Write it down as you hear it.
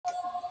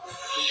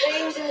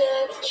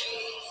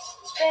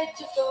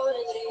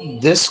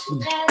This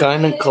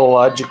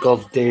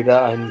gynecological data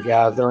I'm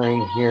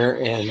gathering here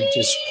and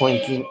just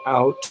pointing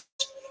out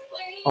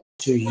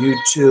to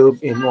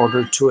YouTube in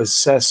order to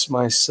assess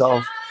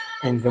myself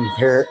and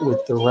compare it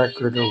with the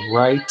record of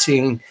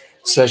writing,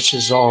 such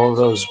as all of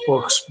those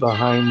books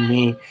behind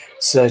me,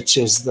 such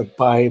as the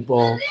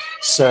Bible,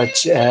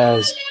 such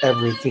as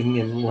everything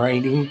in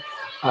writing.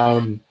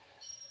 I'm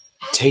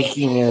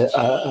taking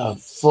a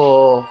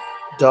full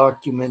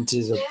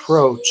documented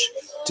approach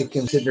to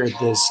consider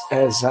this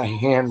as I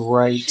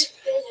handwrite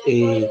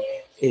a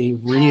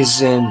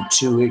reason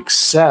to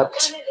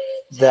accept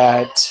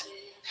that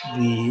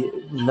the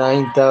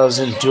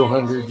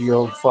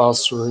 9,200-year-old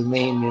fossil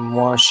remain in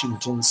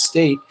Washington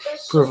state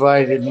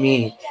provided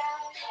me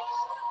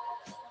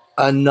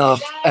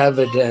enough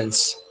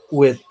evidence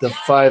with the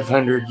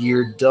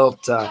 500-year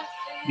delta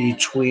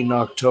between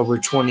October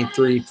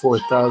 23,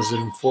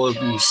 4004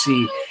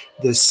 BC,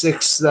 the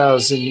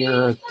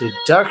 6,000-year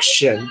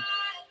deduction,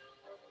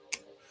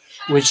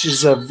 which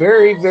is a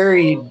very,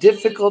 very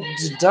difficult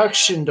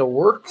deduction to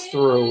work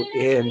through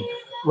in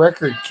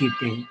record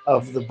keeping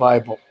of the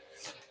Bible.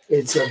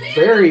 It's a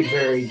very,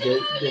 very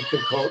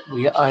difficult.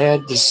 I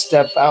had to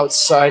step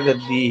outside of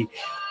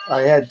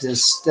I had to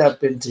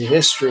step into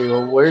history.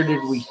 Well, where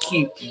did we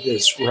keep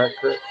this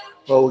record?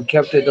 Well, we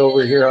kept it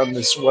over here on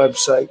this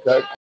website,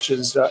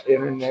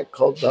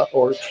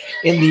 gotquestions.internetcult.org,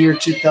 in the year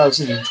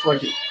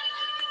 2020.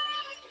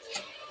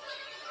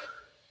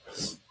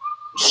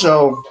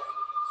 So,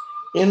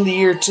 in the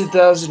year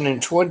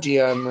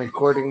 2020, I'm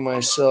recording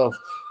myself.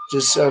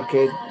 Just,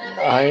 okay,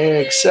 I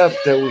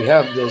accept that we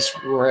have this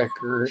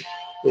record.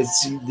 The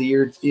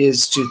year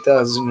is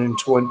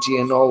 2020,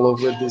 and all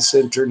over this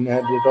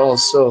internet, it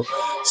also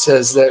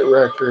says that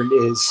record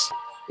is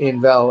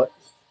invalid.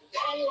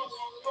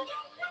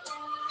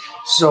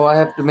 So I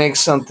have to make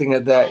something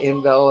of that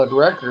invalid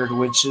record,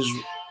 which is,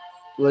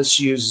 let's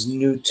use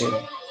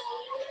Newton.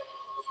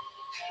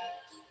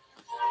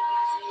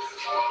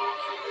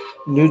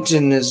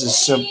 Newton is a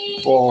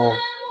simple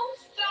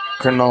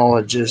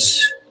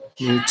chronologist.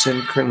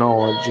 Newton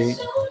chronology.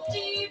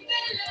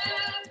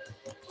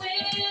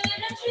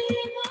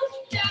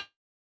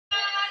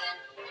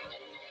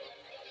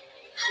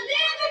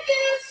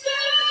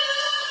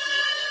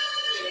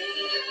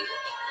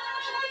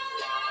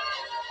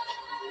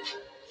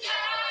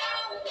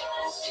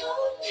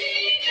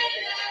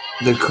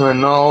 The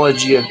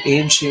chronology of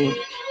ancient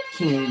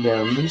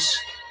kingdoms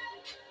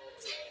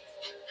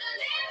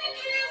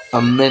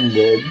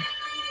amended.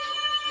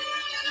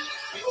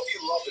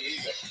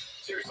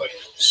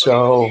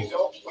 So we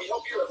hope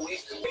you're at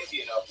least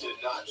lazy enough to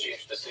not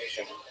change the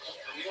station. The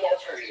new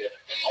alternative,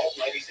 Alt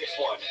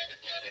 96.1.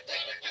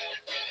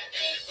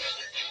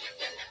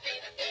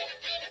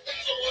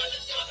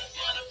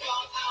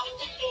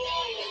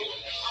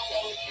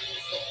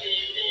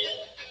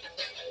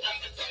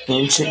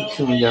 Ancient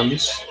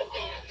kingdoms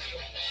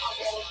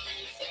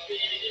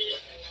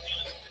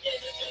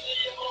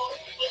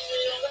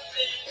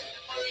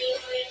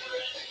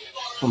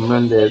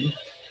amended.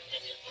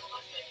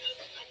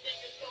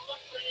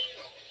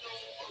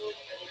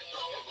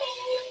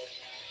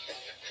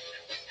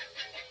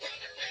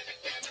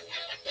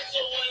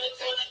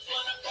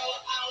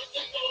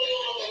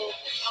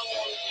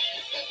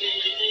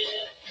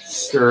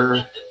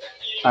 Sir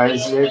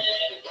Isaac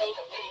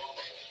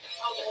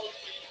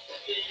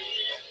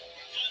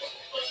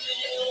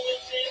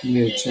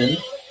Newton,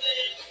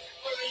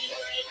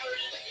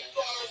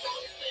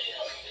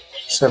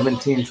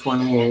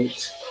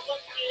 1728.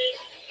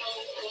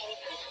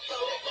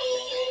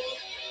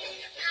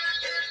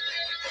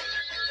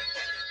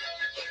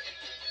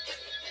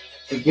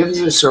 It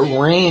gives us a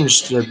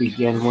range to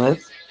begin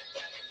with,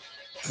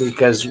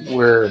 because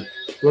we're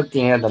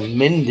looking at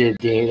amended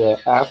data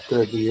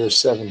after the year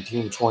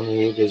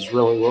 1728 is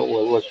really what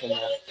we're looking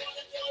at.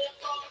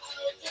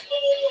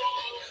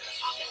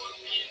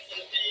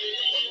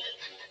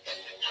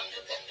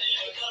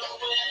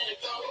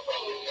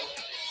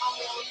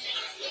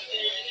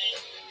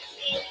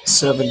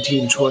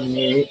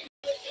 (1728).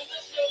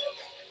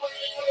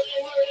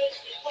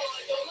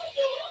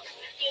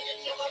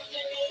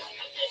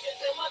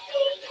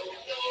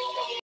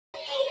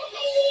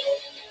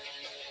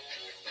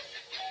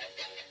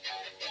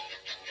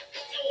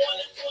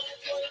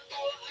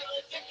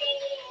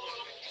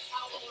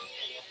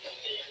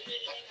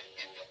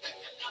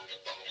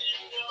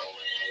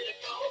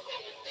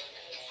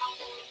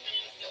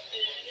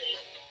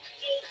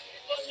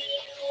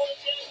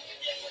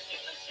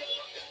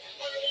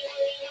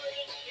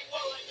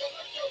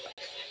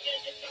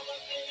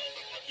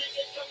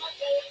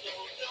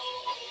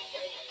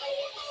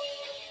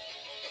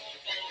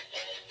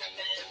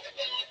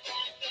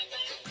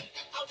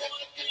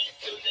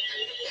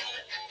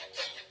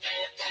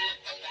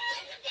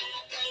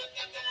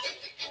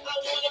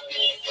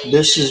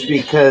 This is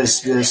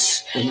because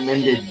this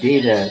amended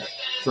data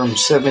from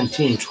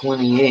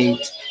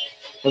 1728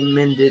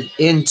 amended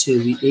into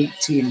the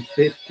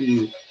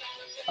 1850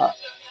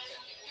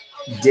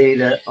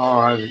 data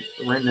on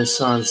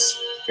Renaissance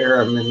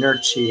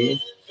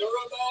Araminurti. The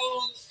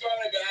Ramones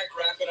coming back,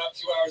 wrapping up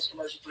 2 hours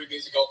commercial-free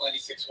music, Alt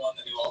 96.1,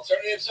 the new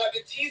alternative. So I've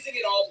been teasing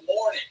it all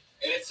morning,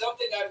 and it's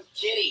something I'm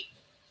giddy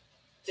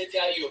to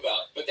tell you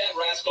about. But that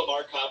rascal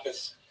Mark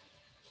Hoppus,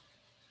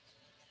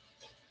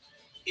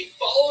 he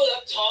followed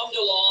up Tom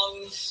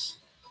DeLonge's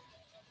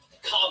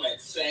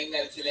comments saying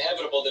that it's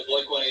inevitable that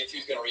Blink-182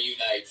 is going to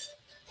reunite.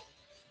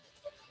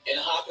 And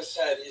Hoppus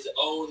had his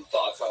own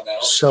thoughts on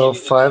that. So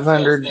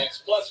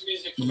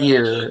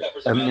 500-year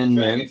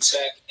amendment.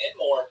 And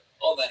more,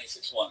 all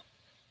 96.1.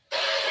 You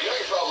know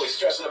you're probably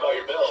stressing about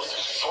your bills.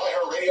 So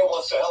iHeartRadio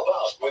wants to help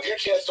out with your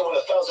chance to win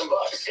 $1,000.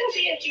 It'll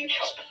be a huge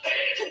help.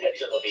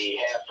 It'll be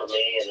half for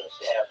me and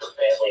half for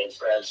family and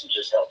friends, and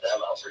just help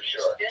them out for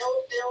sure.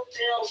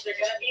 Bills. They're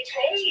gonna be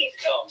paid.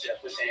 Oh,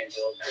 definitely paying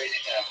bills. Great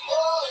stuff.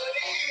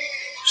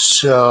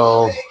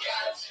 So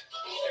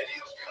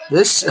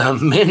this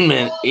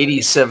amendment,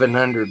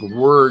 8,700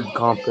 word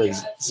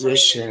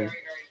composition,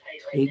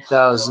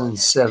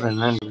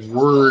 8,700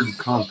 word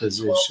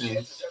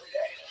composition.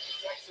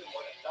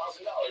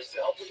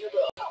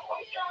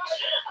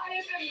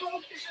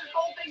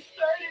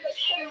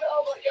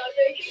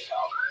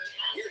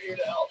 We're here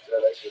to help.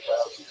 That extra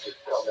 $1,000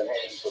 just come in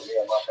handy for me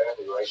and my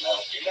family right now.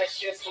 Your next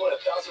chance to win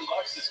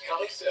 $1,000 is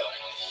coming soon,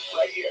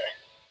 right here.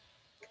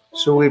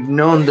 So we've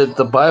known that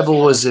the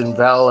Bible was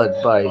invalid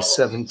by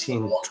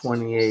 1728. Home Depot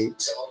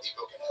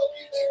can help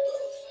you do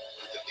both.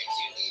 With the things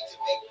you need to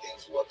make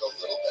things work a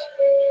little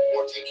better,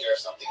 or take care of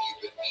something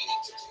you've been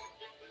meaning to do.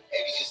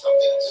 Maybe do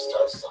something to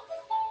start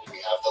something. We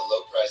have the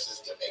low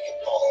prices to make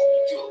it all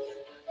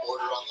doable.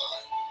 Order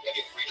online and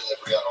get free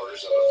delivery on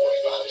orders over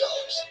 $45.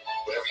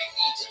 Whatever you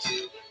need to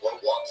do or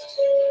want to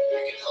do,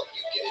 we can help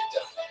you get it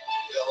done.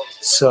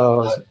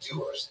 So let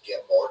doers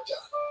get more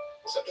done.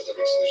 Some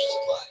delivery solutions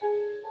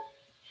apply.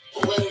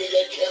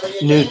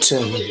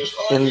 Newton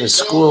in the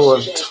School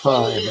of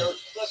Time.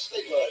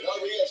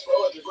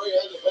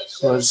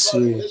 Let's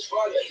see.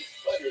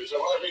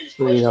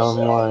 Read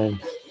online.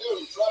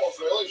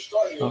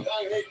 Oh.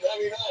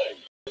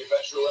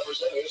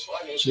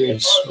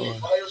 Jeez.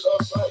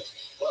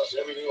 Plus,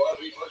 every new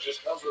RV purchase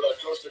comes with a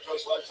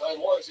coast-to-coast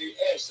lifetime warranty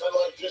and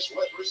satellite dish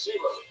with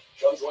receiver.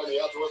 Come join the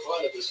outdoor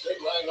fun at the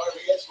State Line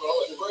RV Expo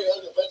at the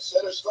Greyhound Event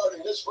Center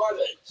starting this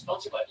Friday.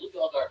 Sponsored by Blue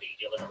Dog RV,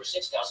 dealer number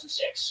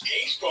 6006.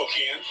 Hey,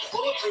 Spokane,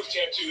 Bulletproof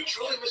Tattoo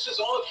truly misses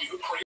all of you who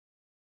crave.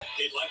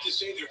 They'd like to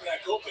say they're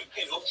back open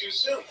and hope to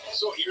soon.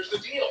 So here's the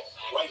deal.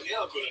 Right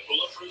now, go to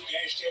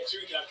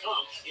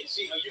bulletproof-tattoo.com and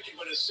see how you can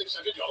win a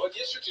 $600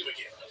 gift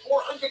certificate,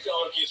 $400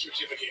 gift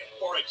certificate,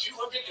 or a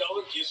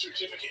 $200 gift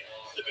certificate.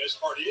 The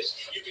best part is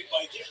you can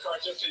buy gift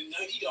cards up to $90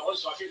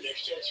 off your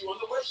next tattoo on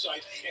the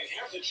website and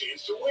have the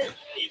chance to win.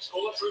 It's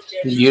Bulletproof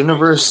Tattoo. The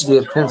University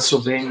of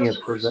Pennsylvania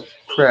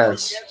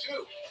Press.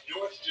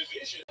 North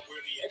Division,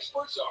 where the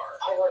experts are.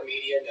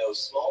 iHeartMedia knows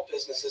small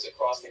businesses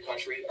across the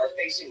country are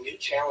facing new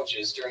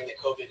challenges during the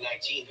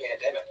COVID-19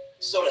 pandemic.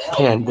 So to help,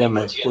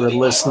 We're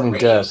listening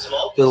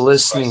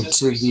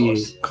to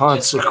the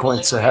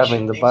consequence of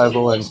having the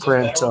Bible in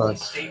print on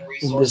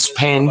in this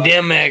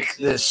pandemic,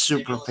 this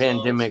super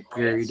pandemic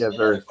period of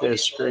Earth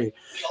history.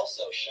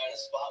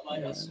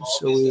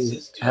 So we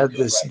had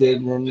this data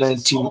in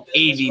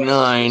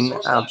 1989.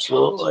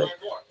 Absolutely,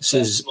 this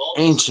is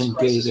ancient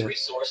data.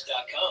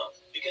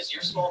 Because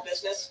your small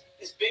business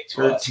is big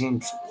to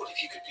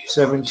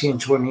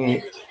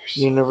 1728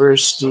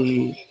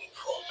 University,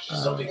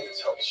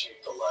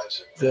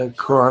 the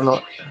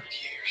chrono.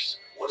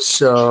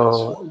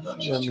 So let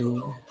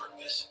me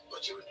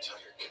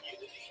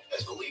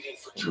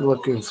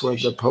looking for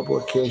the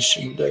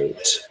publication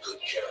date.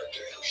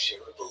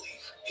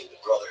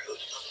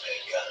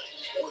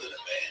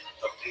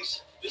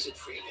 Visit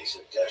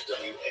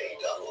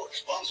freemason-wa.org.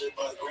 Sponsored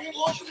by the Grand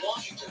Lodge of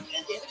Washington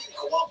and in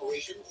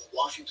cooperation with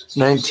Washington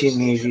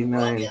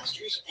 1989.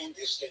 and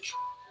this station.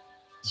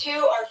 To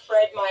our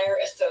Fred Meyer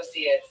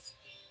associates,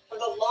 for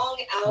the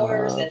long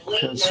hours and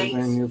late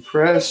Pennsylvania nights,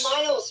 Press. the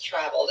miles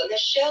traveled and the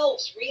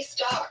shelves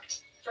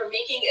restocked, for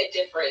making a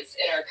difference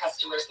in our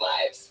customers'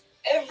 lives.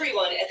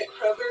 Everyone at the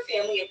Kroger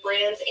family of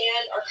brands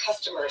and our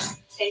customers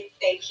say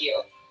thank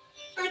you.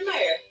 Fred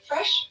Meyer,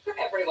 fresh for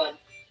everyone.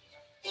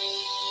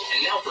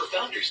 And now for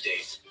Founders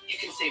Days, you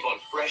can save on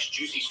fresh,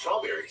 juicy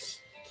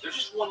strawberries. They're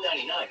just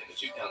 $1.99 in the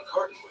 2-pound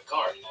carton with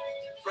card.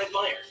 Fred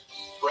Meyer,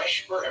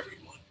 fresh for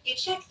everyone. You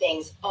check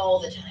things all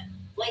the time,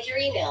 like your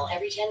email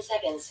every 10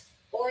 seconds,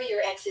 or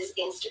your ex's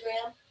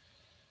Instagram.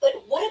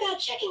 But what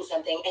about checking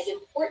something as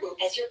important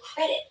as your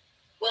credit?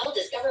 Well,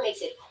 Discover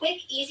makes it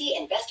quick, easy,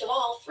 and best of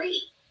all,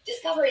 free.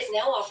 Discover is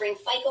now offering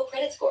FICO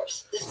credit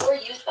scores, the score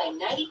used by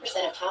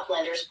 90% of top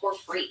lenders, for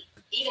free,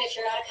 even if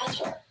you're not a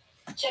customer.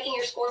 Checking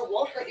your score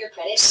won't hurt your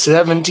credit.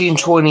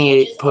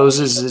 1728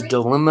 poses a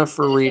dilemma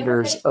for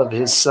readers of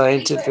his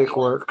scientific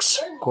works,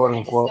 quote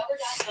unquote,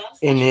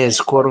 in his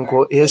quote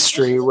unquote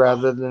history,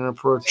 rather than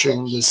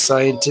approaching the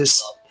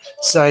scientists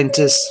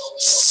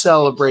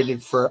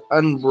celebrated for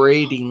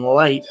unbraiding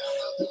light.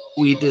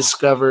 We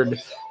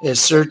discovered as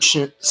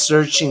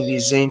searching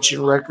these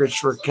ancient records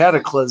for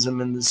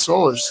cataclysm in the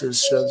solar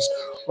systems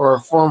or a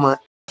former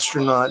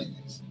astronaut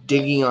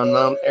digging on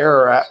Mount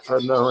Ararat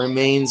for the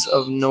remains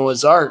of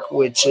Noah's Ark,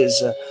 which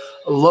is a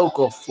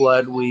local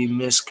flood we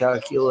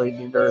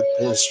miscalculated Earth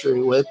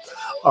history with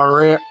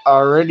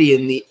already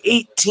in the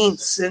 18th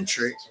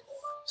century.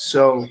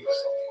 So,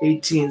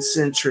 18th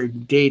century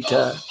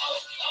data. This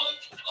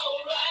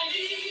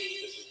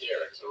is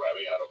Derek's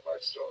O'Reilly Auto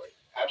Parts story.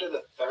 After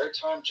the third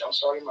time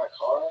jump-starting my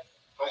car,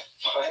 I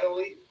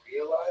finally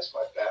realized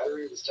my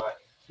battery was dying.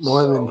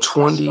 More than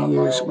 20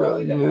 years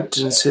ago,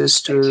 Newton's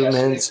history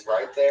meant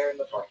right there in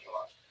the parking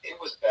lot. It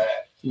was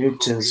bad.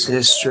 Newton's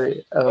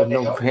history.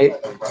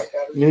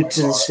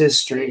 Newton's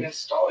history.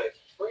 Install it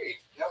free.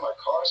 Now my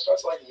car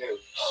starts like new.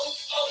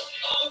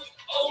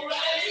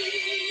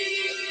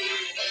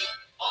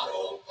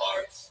 Auto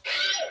Parts.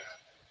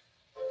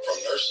 From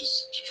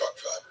nurses to truck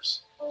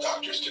drivers,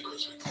 doctors to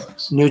grocery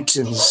clerks.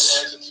 Newton's.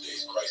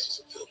 Today's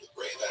crisis are filled with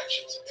brave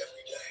actions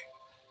every day.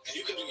 And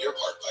you can do your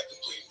part by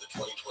completing the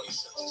 2020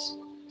 census.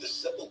 This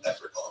simple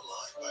effort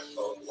online, by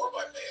phone, or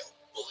by mail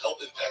will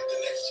help impact the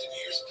next 10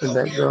 years of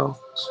healthcare,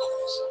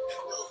 schools,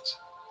 and roads.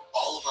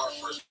 All of our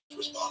first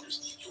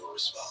responders need your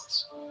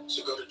response.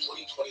 So go to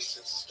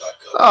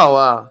 2020census.gov. Oh,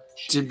 wow.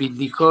 To be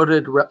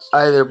decoded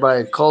either by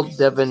occult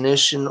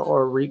divination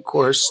or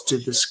recourse to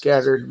the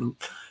scattered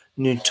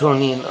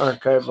Newtonian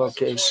archival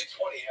case.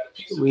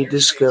 We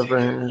discover.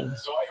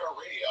 So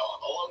iHeartRadio,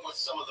 along with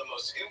some of the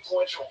most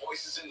influential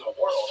voices in the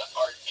world,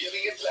 are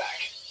giving it back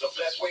the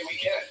best way we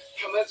can.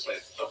 Commencement,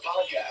 the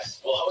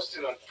podcast, will host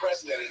an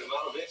unprecedented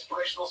amount of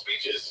inspirational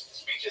speeches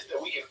that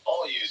we can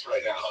all use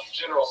right now.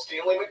 General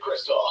Stanley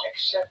McChrystal.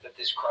 Accept that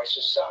this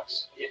crisis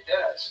sucks. It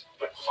does.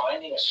 But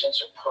finding a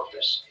sense of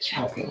purpose is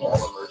how we all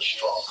emerge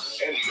stronger.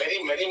 And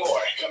many, many more.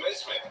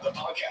 Commencement, the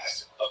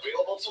podcast,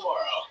 available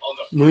tomorrow on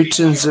the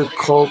Newton's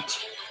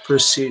occult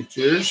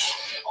procedures.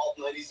 Alt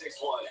 96.1.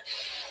 We're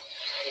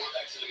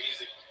back to the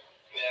music.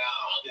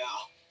 Now.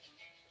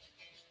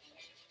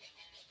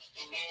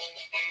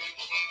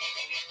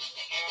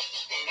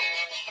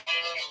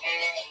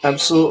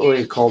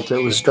 Absolutely occult.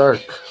 It was dark.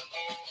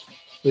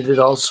 We did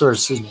all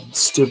sorts of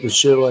stupid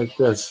shit like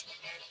this.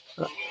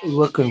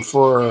 Looking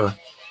for,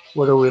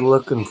 what are we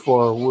looking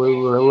for? We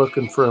were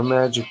looking for a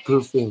magic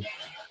proofing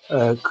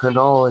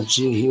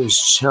chronology. He was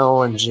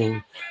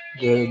challenging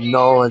the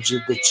knowledge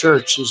of the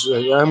church. He's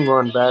like, I'm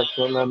going back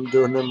and I'm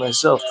doing it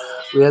myself.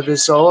 We had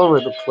this all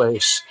over the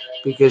place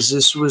because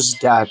this was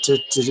data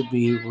to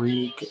be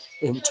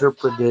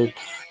reinterpreted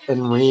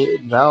and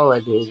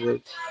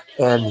revalidated.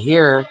 And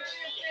here,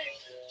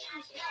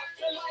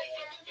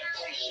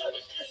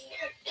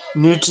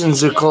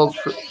 Newton's occult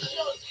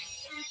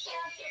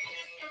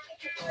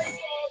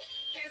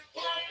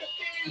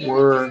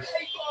were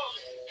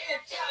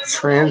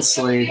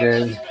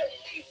translated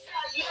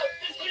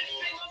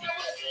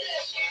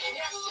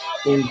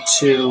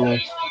into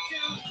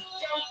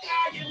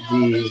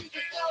the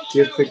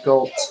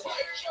difficult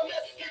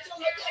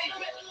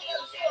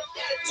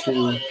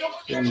to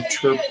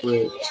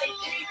interpret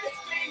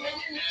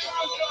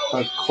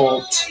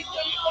occult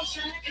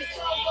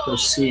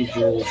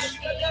procedures.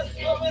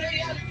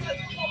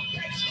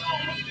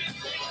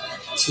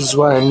 This is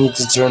why I need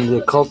to turn the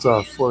occult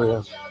off for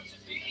you.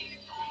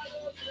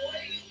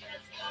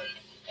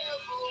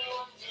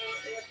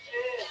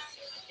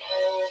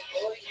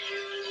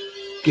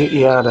 Get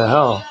you out of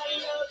hell.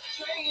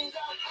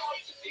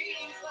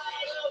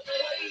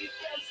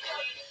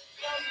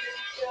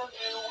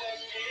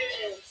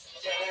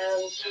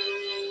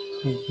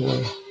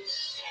 Okay.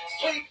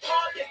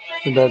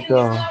 Where'd that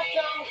go?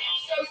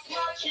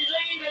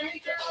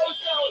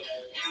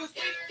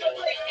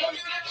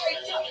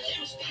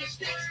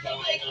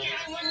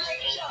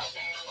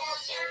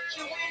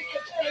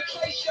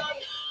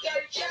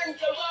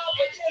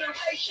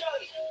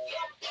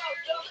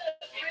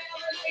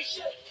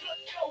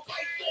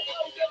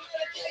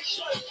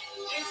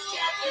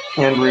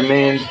 And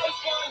remained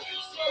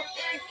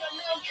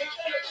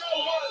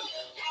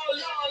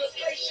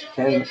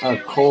an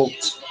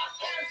occult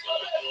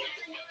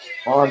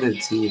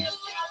oddity.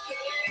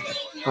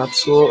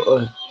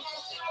 Absolutely.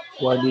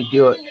 Why do you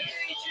do it?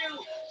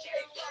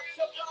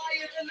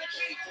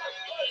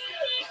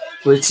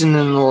 Written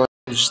in the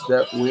language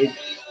that we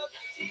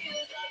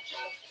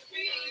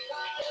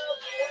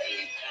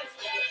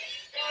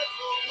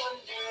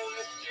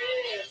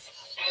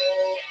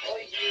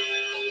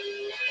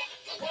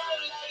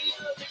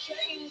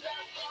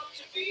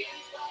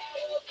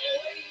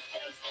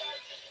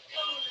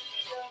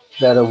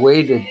that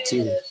awaited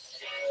to.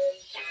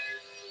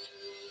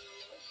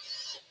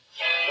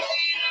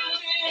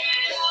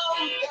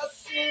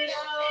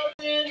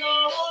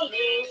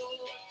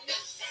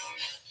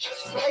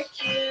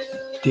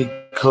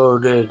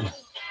 Decoded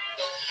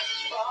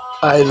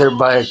either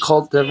by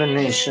occult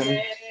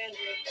divination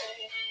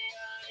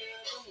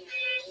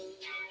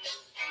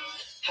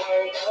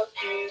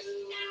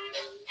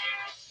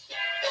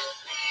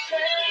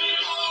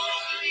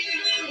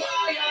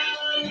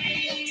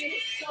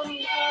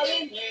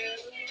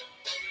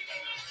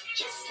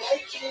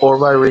or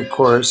by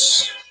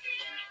recourse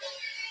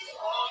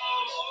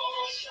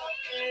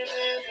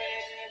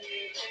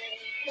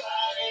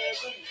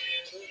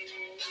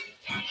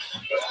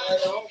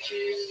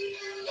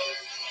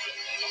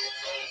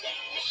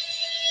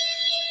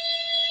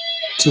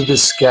to the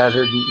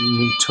scattered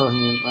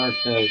Newtonian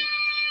archive.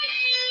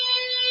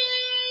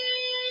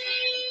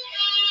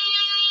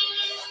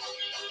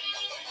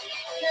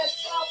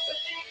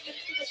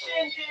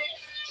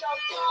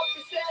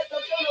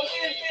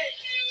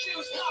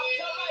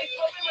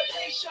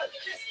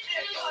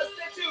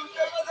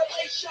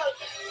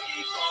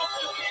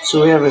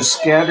 So we have a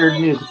scattered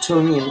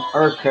Newtonian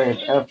archive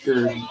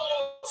after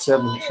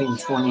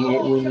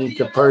 1728 we need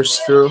to parse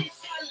through.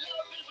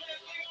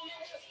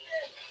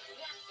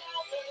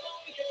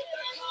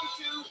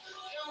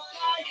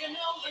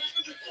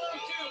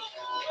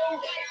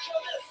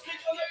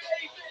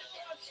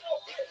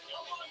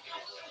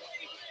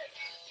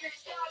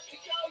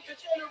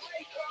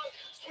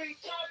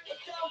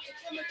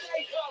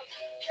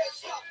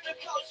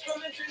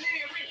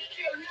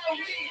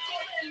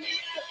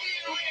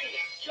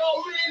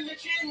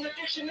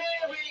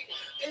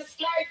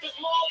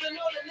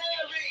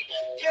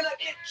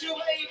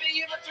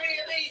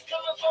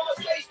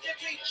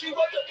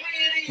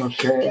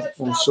 Okay,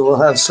 and so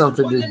we'll have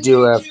something to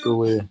do after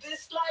we.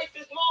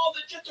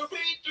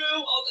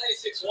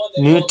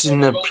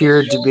 Newton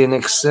appeared to be an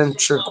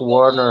eccentric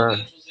wanderer.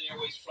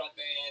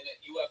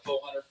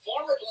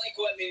 Former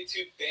Blink-182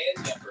 band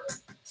member,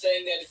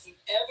 saying that it's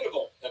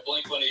inevitable that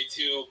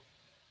Blink-182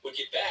 would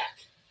get back.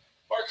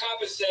 Mark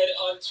Hoppus said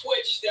on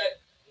Twitch that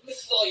this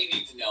is all you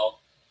need to know.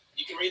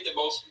 You can read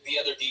the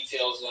other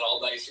details on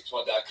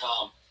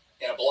all961.com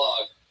and a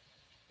blog.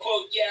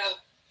 Quote, yeah,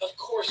 of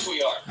course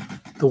we are.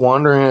 The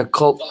Wandering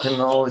Occult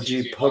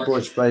Chronology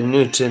published by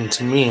Newton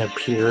to me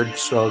appeared,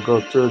 so I'll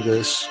go through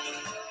this.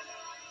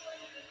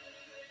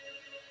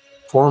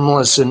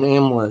 Formless and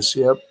aimless,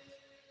 yep.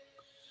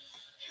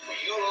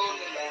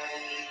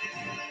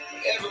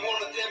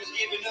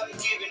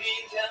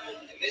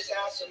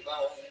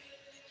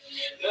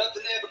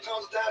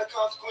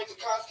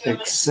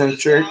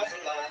 Eccentric.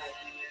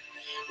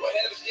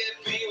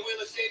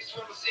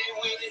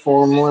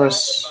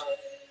 Formless.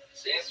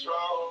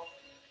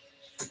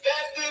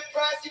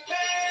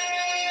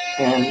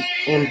 And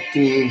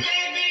empty.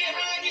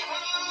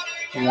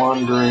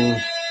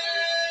 Wandering.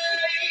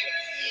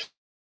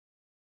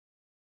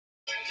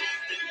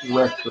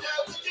 Record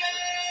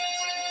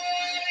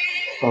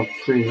of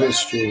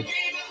prehistory,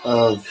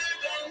 of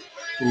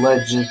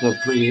legend of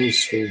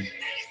prehistory.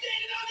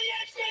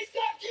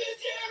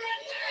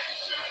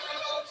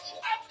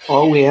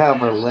 All we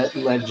have are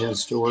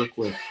legends to work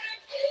with.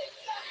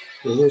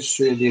 The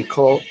history of the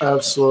occult,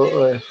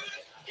 absolutely.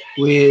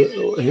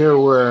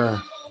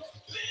 We're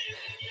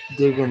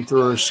digging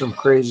through some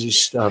crazy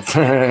stuff.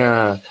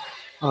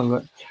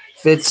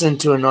 Fits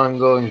into an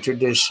ongoing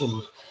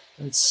tradition.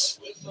 That's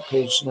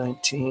page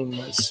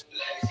 19.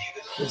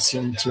 Fits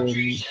into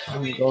an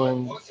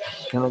ongoing.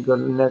 Can I go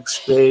to the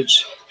next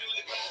page?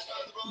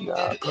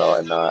 No,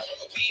 probably not.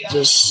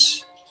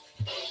 Just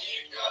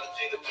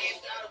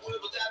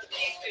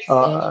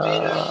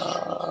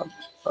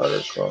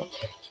article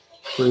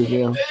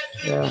preview.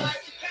 Yeah.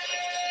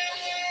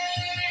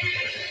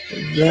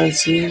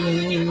 That's it.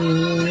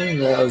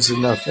 That was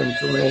enough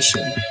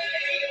information.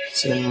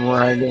 It's in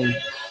writing.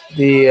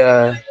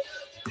 The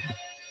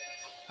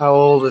how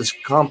old is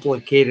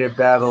complicated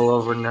battle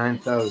over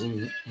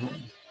 9,000?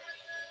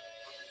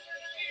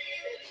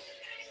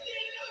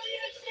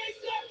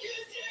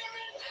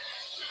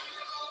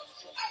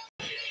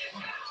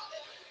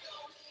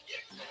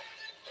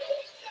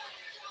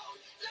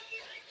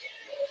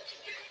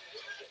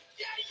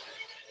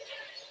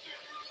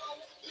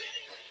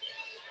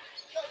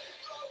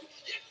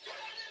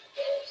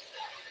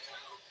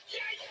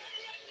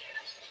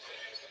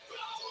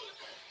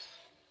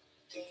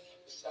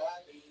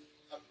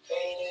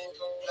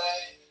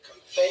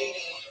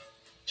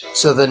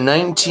 So the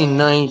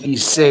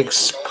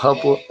 1996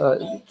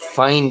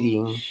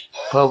 finding,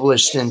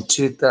 published in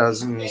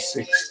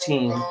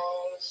 2016,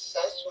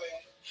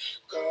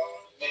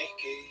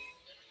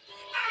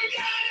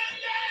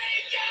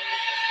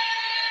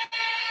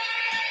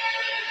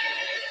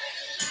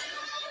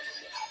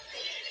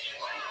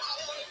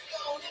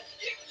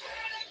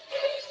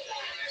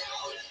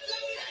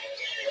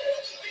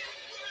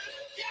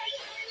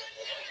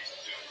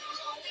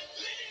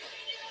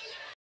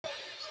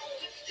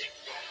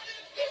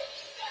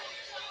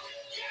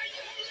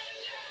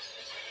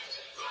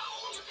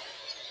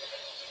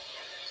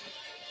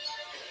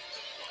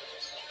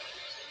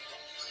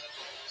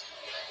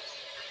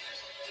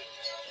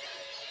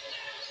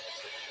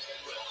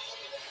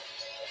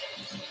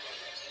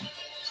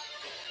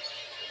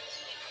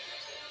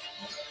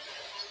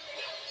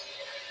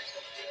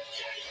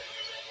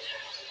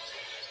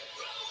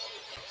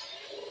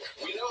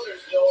 We know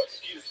there's no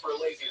excuse for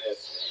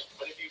laziness,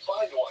 but if you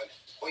find one,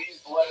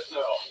 please let us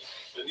know.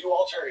 The new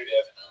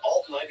alternative,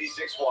 Alt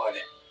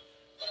 96.1.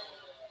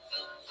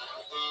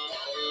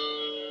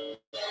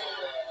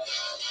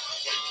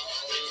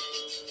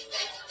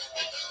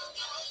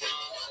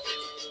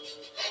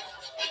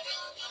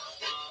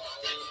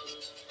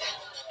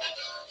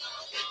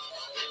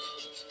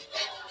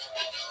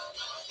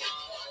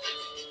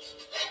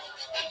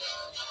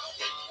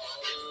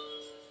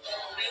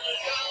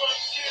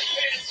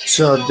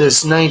 So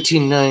this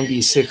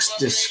 1996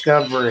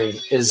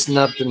 discovery is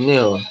nothing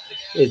new.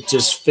 It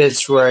just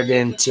fits right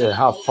into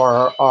how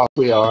far off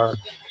we are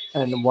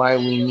and why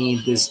we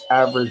need this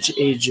average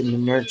age of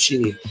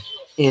menarche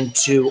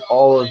into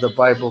all of the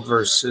Bible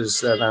verses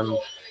that I'm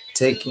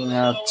taking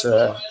out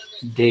to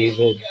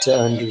David to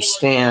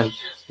understand.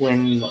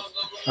 When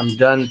I'm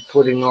done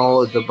putting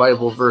all of the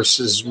Bible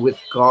verses with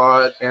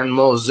God and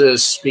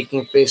Moses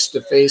speaking face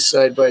to face,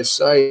 side by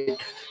side,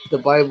 the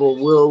Bible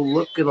will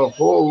look at a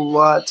whole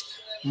lot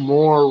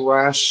more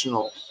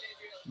rational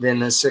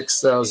than a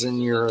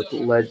 6,000-year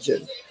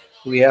legend.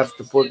 We have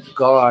to put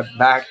God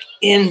back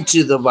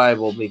into the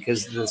Bible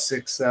because the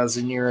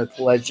 6,000-year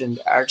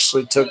legend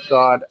actually took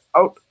God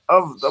out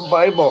of the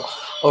Bible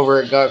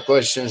over at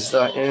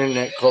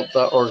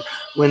gotquestions.internetcult.org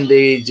when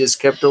they just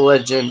kept a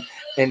legend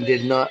and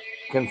did not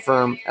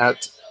confirm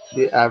at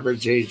the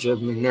average age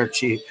of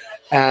menarche,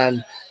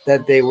 and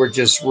that they were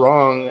just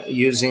wrong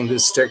using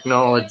this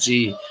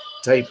technology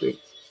typing.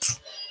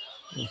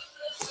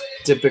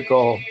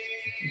 Typical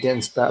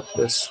dense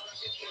Baptist.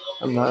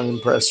 I'm not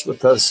impressed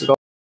with us at all.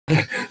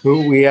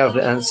 We have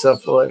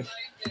encephaly.